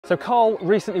So Carl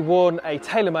recently won a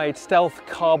TaylorMade Stealth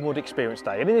Carbon Wood Experience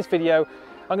Day, and in this video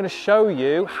I'm going to show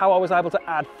you how I was able to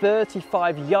add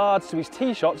 35 yards to his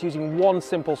tee shots using one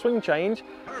simple swing change.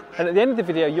 And at the end of the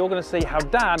video you're going to see how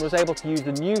Dan was able to use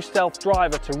the new Stealth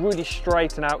driver to really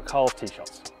straighten out Carl's tee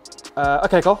shots.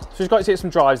 Okay Carl, so you've got to hit some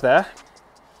drives there.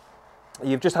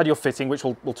 You've just had your fitting, which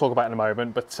we'll talk about in a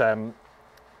moment, but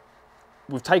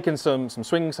we've taken some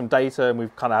swings, some data, and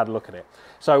we've kind of had a look at it.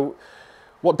 So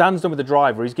what Dan's done with the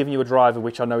driver, he's giving you a driver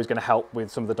which I know is going to help with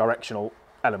some of the directional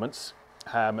elements.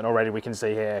 And already we can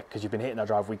see here, because you've been hitting that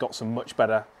driver, we've got some much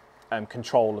better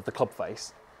control of the club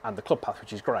face and the club path,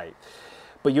 which is great.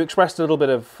 But you expressed a little bit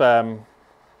of a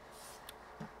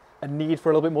need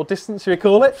for a little bit more distance, should we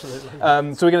call it?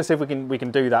 Absolutely. So we're going to see if we can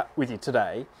do that with you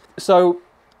today. So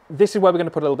this is where we're going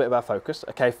to put a little bit of our focus.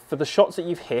 Okay, for the shots that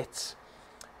you've hit,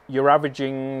 you're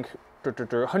averaging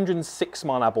 106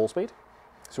 mile an hour ball speed.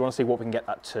 So we want to see what we can get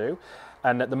that to.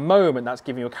 And at the moment, that's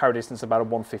giving you a carry distance of about a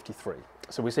 153.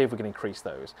 So we'll see if we can increase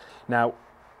those. Now,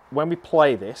 when we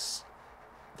play this,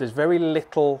 there's very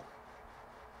little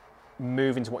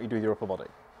move into what you do with your upper body,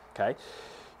 okay?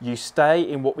 You stay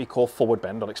in what we call forward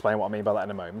bend. I'll explain what I mean by that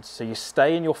in a moment. So you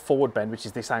stay in your forward bend, which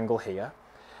is this angle here,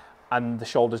 and the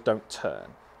shoulders don't turn.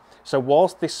 So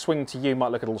whilst this swing to you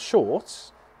might look a little short,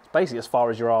 it's basically as far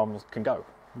as your arms can go.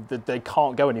 They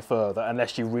can't go any further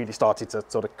unless you really started to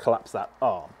sort of collapse that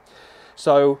arm.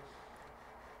 So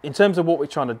in terms of what we're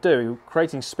trying to do,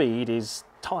 creating speed is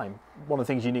time. One of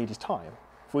the things you need is time.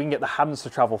 If we can get the hands to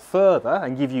travel further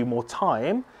and give you more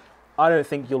time, I don't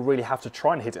think you'll really have to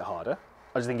try and hit it harder.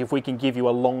 I just think if we can give you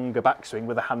a longer backswing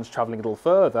with the hands traveling a little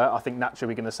further, I think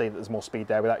naturally we're going to see that there's more speed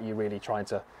there without you really trying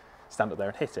to stand up there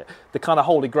and hit it. The kind of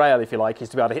holy grail, if you like, is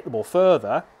to be able to hit the ball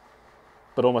further,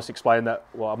 but almost explain that,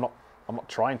 well, I'm not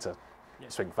trying to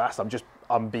swing fast,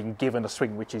 I'm being given a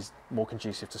swing which is more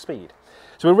conducive to speed.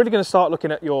 So we're really going to start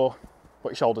looking at what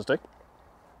your shoulders do.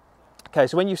 Okay,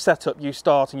 so when you set up, you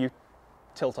start and you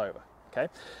tilt over, okay?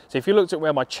 So if you looked at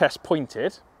where my chest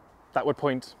pointed, that would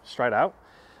point straight out,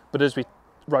 but as we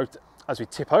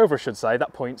tip over, I should say,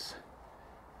 that points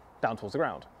down towards the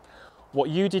ground. What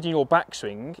you did in your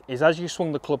backswing is as you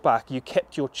swung the club back, you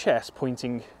kept your chest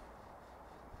pointing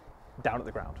down at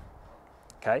the ground,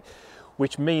 okay?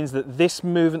 Which means that this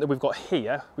movement that we've got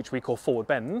here, which we call forward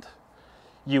bend,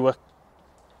 you were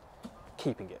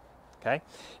keeping it, okay?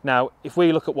 Now, if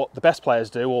we look at what the best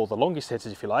players do, or the longest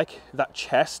hitters, if you like, that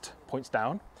chest points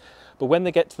down, but when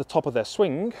they get to the top of their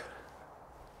swing,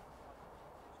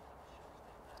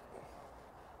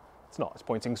 it's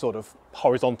pointing sort of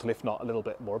horizontal, if not a little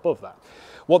bit more above that.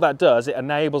 What that does, it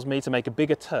enables me to make a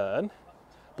bigger turn,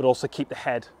 but also keep the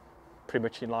head pretty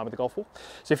much in line with the golf ball.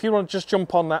 So if you want to just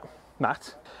jump on that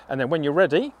mat, and then when you're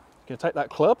ready, you're going to take that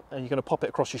club and you're going to pop it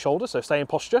across your shoulder, so stay in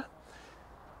posture,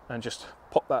 and just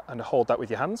pop that and hold that with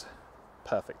your hands.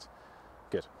 Perfect.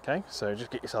 Good. Okay, so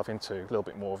just get yourself into a little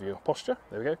bit more of your posture.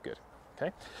 There we go. Good.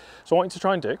 Okay, so I want you to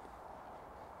try and do,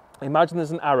 imagine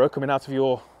there's an arrow coming out of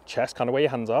your chest, kind of where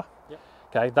your hands are. Yep.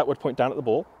 Okay, that would point down at the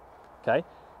ball. Okay,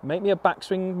 make me a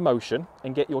backswing motion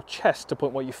and get your chest to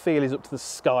point what you feel is up to the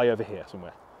sky over here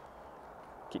somewhere.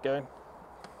 Keep going.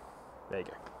 There you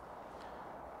go.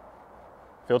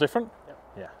 Feel different? Yep.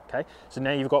 Yeah, okay. So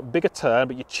now you've got a bigger turn,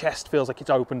 but your chest feels like it's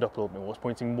opened up a little bit more. It's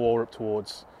pointing more up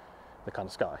towards the kind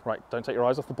of sky. Right, don't take your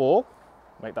eyes off the ball.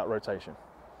 Make that rotation.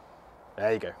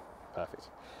 There you go. Perfect.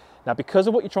 Now, because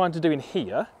of what you're trying to do in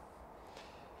here,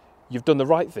 you've done the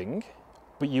right thing,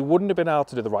 but you wouldn't have been able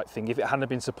to do the right thing if it hadn't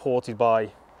been supported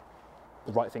by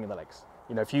the right thing in the legs.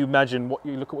 You know, if you imagine look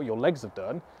at what your legs have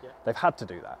done, they've had to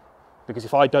do that. Because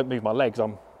if I don't move my legs,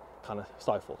 I'm kind of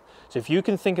stifled. So if you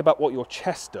can think about what your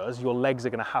chest does, your legs are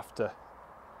going to have to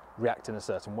react in a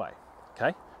certain way.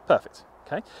 Okay, perfect.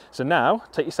 Okay, so now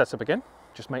take your setup again.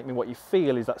 Just make me what you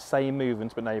feel is that same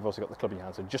movement, but now you've also got the club in your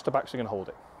hand. So just a backswing and hold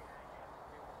it.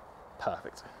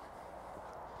 Perfect.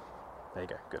 There you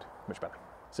go, good, much better.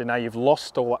 So now you've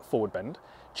lost all that forward bend.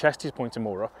 Chest is pointing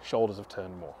more up, shoulders have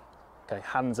turned more. Okay,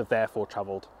 hands have therefore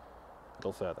travelled a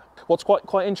little further. What's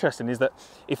quite interesting is that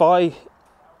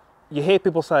you hear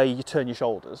people say you turn your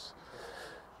shoulders,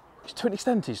 which to an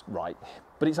extent is right,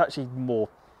 but it's actually more,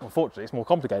 unfortunately, it's more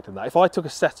complicated than that. If I took a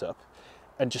setup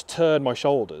and just turned my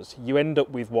shoulders, you end up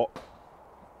with what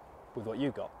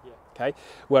you've got, okay?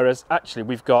 Whereas actually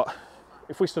we've got,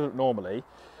 if we stood up normally,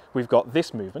 we've got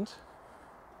this movement,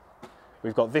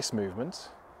 we've got this movement,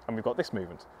 and we've got this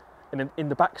movement. And in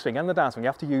the backswing and the downswing, you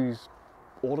have to use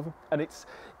all of them. And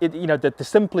you know, the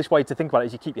simplest way to think about it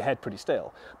is you keep your head pretty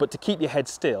still. But to keep your head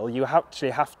still, you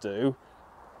actually have to,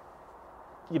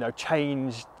 you know,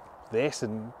 change this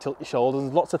and tilt your shoulders.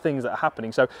 There's lots of things that are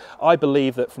happening. So I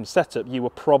believe that from setup, you were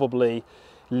probably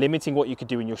limiting what you could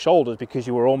do in your shoulders because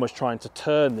you were almost trying to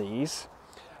turn these.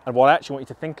 And what I actually want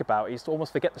you to think about is to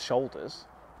almost forget the shoulders.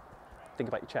 Think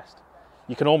about your chest.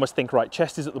 You can almost think, right,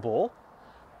 chest is at the ball,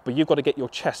 but you've got to get your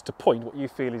chest to point what you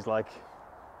feel is like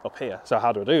up here. So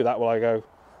how do I do that? Well, I go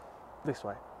this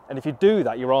way. And if you do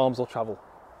that, your arms will travel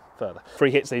further. 3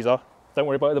 hits these are. Don't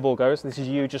worry about where the ball goes. This is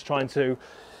you just trying to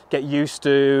get used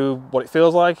to what it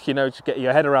feels like, you know, to get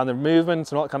your head around the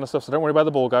movements and all that kind of stuff. So don't worry about where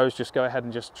the ball goes. Just go ahead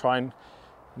and just try and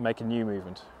make a new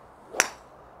movement.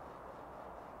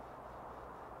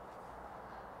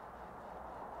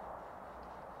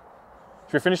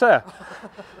 Should we finish there?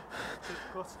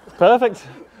 Perfect.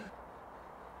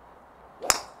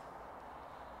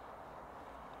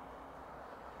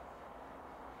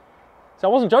 So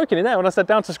I wasn't joking in there when I said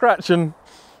down to scratch, and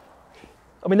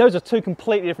I mean, those are 2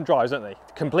 completely different drives, aren't they?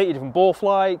 Completely different ball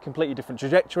flight, completely different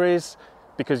trajectories,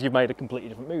 because you've made a completely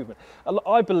different movement.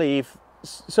 I believe,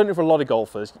 certainly for a lot of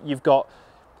golfers, you've got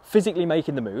physically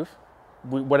making the move,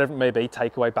 whatever it may be,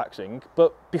 takeaway, backswing,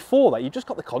 but before that, you've just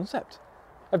got the concept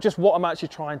of just what I'm actually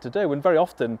trying to do. And very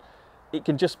often, it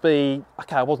can just be,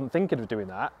 okay, I wasn't thinking of doing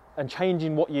that, and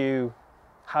changing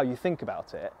how you think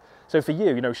about it. So for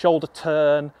you, you know, shoulder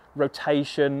turn,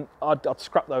 rotation, I'd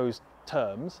scrap those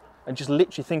terms and just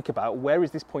literally think about, where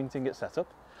is this pointing at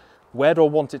setup? Where do I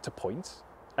want it to point?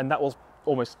 And that will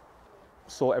almost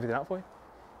sort everything out for you.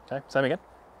 Okay, same again.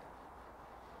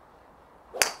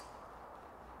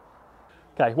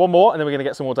 Okay, one more, and then we're going to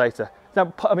get some more data.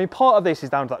 Now, I mean, part of this is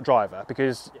down to that driver,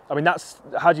 because, I mean,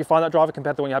 how do you find that driver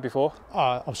compared to the one you had before?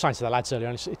 I was saying to the lads earlier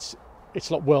on, it's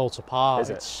like worlds apart.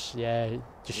 Is it?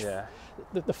 Yeah,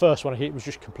 the first one I hit was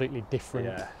just completely different.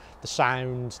 Yeah. The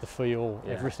sound, the feel,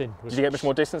 everything. Did you get much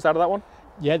more distance out of that one?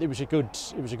 Yeah, it was a good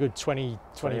 20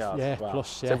 yards. Yeah, wow.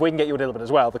 plus. Yeah. So if we can get you a little bit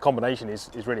as well, the combination is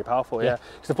really powerful. Yeah.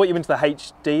 Because they put you into the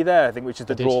HD there, I think, which is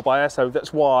the draw buyer. So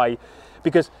that's why,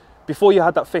 because before you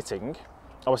had that fitting,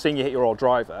 I was seeing you hit your old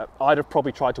driver, I'd have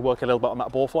probably tried to work a little bit on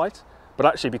that ball flight. But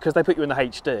actually, because they put you in the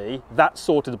HD, that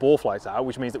sorted the ball flight out,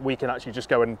 which means that we can actually just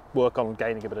go and work on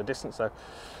gaining a bit of distance. So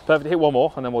perfect, hit one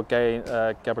more, and then we'll get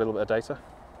a little bit of data.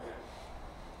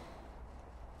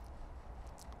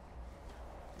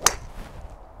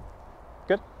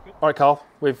 Good. All right, Carl,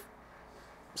 we've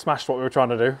smashed what we were trying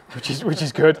to do, which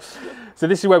is good. So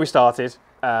this is where we started.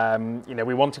 You know,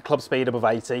 we wanted club speed above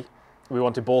 80. We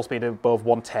wanted ball speed above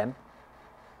 110.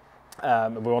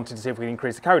 And we wanted to see if we could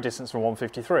increase the carry distance from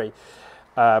 153.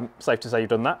 Safe to say you've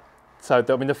done that. So,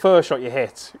 I mean, the first shot you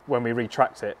hit when we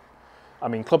retracked it, I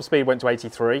mean, club speed went to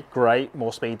 83, great,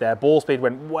 more speed there. Ball speed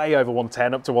went way over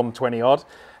 110, up to 120 odd,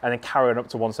 and then carrying up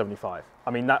to 175.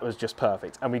 I mean, that was just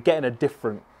perfect. And we're getting a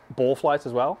different ball flight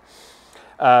as well.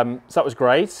 So that was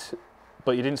great,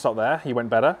 but you didn't stop there, you went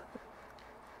better.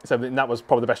 So that was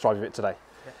probably the best drive of it today.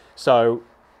 Yeah. So,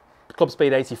 club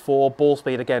speed 84, ball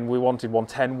speed again, we wanted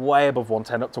 110, way above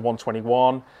 110, up to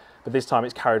 121, but this time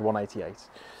it's carried 188.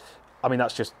 I mean,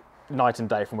 that's just night and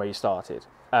day from where you started.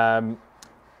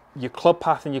 Your club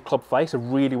path and your club face are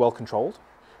really well controlled,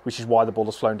 which is why the ball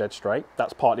has flown dead straight.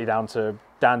 That's partly down to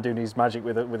Dan doing his magic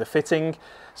with a fitting.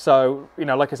 So, you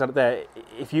know, like I said there,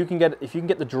 if you can get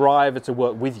the driver to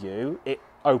work with you, it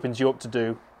opens you up to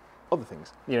do other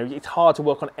things. You know, it's hard to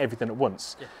work on everything at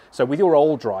once. Yeah. So with your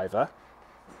old driver,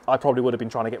 I probably would have been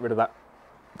trying to get rid of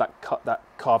that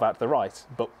carve out to the right,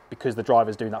 but because the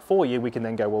driver's doing that for you, we can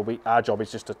then go, well, our job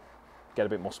is just to get a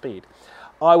bit more speed.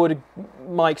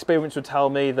 My experience would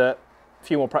tell me that a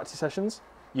few more practice sessions,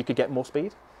 you could get more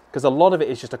speed, because a lot of it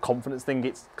is just a confidence thing.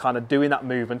 It's kind of doing that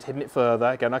movement, hitting it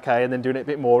further, going okay, and then doing it a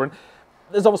bit more. And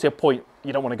there's obviously a point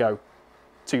you don't want to go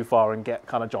too far and get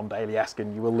kind of John Daly-esque,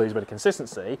 and you will lose a bit of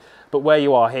consistency. But where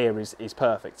you are here is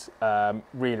perfect,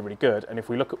 really, really good. And if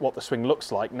we look at what the swing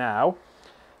looks like now,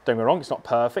 don't get me wrong, it's not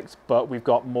perfect, but we've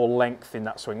got more length in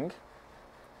that swing,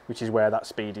 which is where that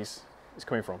speed is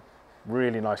coming from.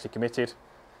 Really nicely committed,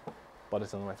 but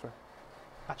it's on the way through.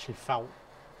 Actually felt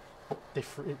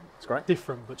different. It's great.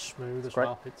 Different but smooth as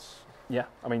well. Yeah,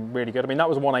 I mean, really good. I mean, that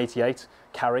was a 188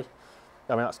 carry.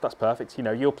 I mean, that's perfect. You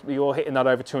know, you're hitting that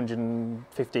over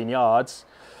 215 yards.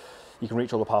 You can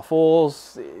reach all the par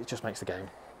fours. It just makes the game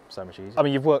so much easier. I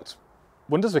mean, you've worked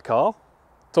wonders with Carl.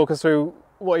 Talk us through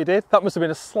what you did. That must have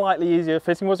been a slightly easier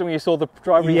fitting, wasn't it, when you saw the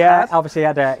driver he had? Yeah, obviously he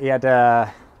had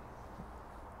a.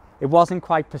 It wasn't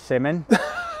quite persimmon,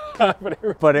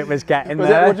 but it was getting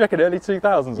there. What do you reckon, early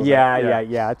 2000s?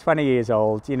 Yeah, 20 years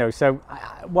old. You know, so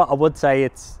what I would say,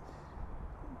 it's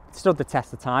stood the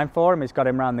test of time for him. It's got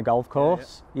him around the golf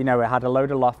course. Yeah. You know, it had a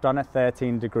load of loft on it,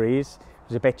 13 degrees. It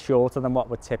was a bit shorter than what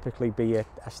would typically be a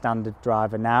standard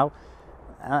driver now,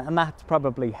 and that's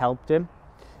probably helped him.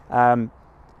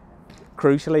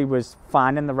 Crucially was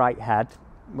finding the right head,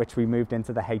 which we moved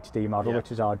into the HD model,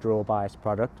 which is our draw bias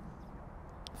product.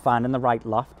 Finding the right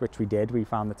loft, which we did. We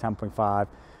found the 10.5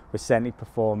 was certainly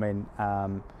performing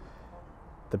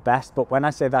the best. But when I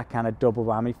say that kind of double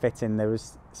whammy fitting, there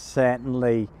was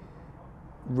certainly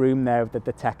room there that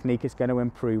the technique is going to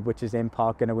improve, which is in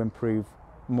part going to improve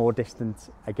more distance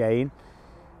again.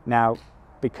 Now,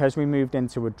 because we moved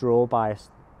into a draw bias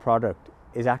product,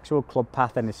 his actual club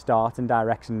path and his starting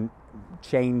direction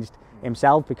changed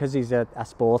himself, because he's a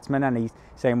sportsman, and he's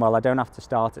saying, well, I don't have to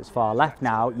start as far left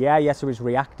now. So he's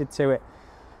reacted to it.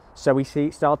 So we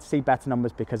start to see better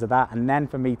numbers because of that. And then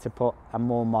for me to put a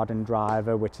more modern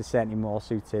driver, which is certainly more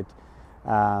suited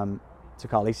to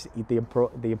Carl,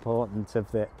 the importance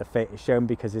of the fit is shown,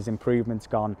 because his improvement's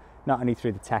gone not only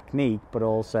through the technique but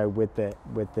also with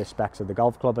the specs of the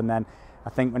golf club. And then I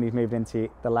think when he's moved into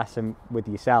the lesson with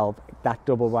yourself, that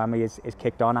double whammy is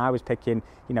kicked on. I was picking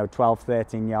 12,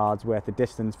 13 yards worth of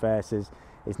distance versus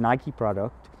his Nike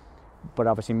product. But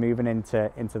obviously moving into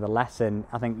the lesson,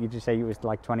 I think you just say it was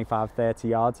like 25, 30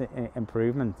 yards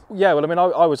improvement. Yeah, well, I mean,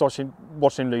 I was watching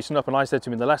him loosen up, and I said to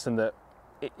him in the lesson that,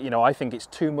 I think it's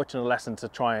too much in a lesson to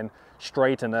try and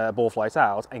straighten a ball flight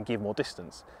out and give more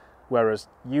distance. Whereas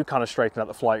you kind of straightened out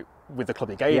the flight with the club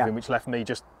he gave him, which left me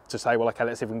just to say, well, okay,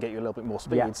 let's see if we can get you a little bit more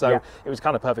speed. It was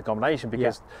kind of perfect combination,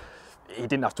 because he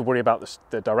didn't have to worry about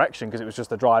the direction, because it was just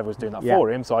the driver was doing that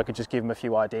for him. So I could just give him a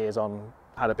few ideas on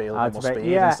how to be a little bit more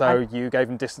speed. And so you gave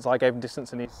him distance, I gave him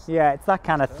distance, and it's that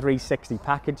kind of 360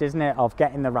 package, isn't it, of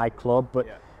getting the right club, but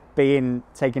being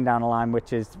taken down a line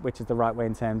which is the right way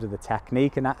in terms of the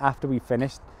technique. And after we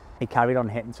finished, he carried on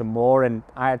hitting some more, and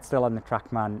I had still on the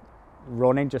TrackMan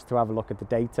running just to have a look at the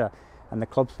data, and the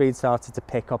club speed started to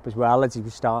pick up as well as he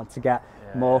was starting to get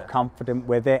more confident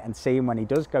with it, and seeing when he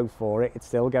does go for it, it's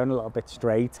still going a little bit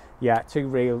straight. Two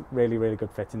really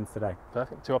good fittings today.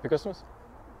 Perfect. 2 happy customers.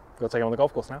 Got to take him on the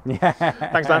golf course now. Yeah.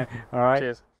 Thanks, Dan. All right.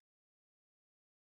 Cheers.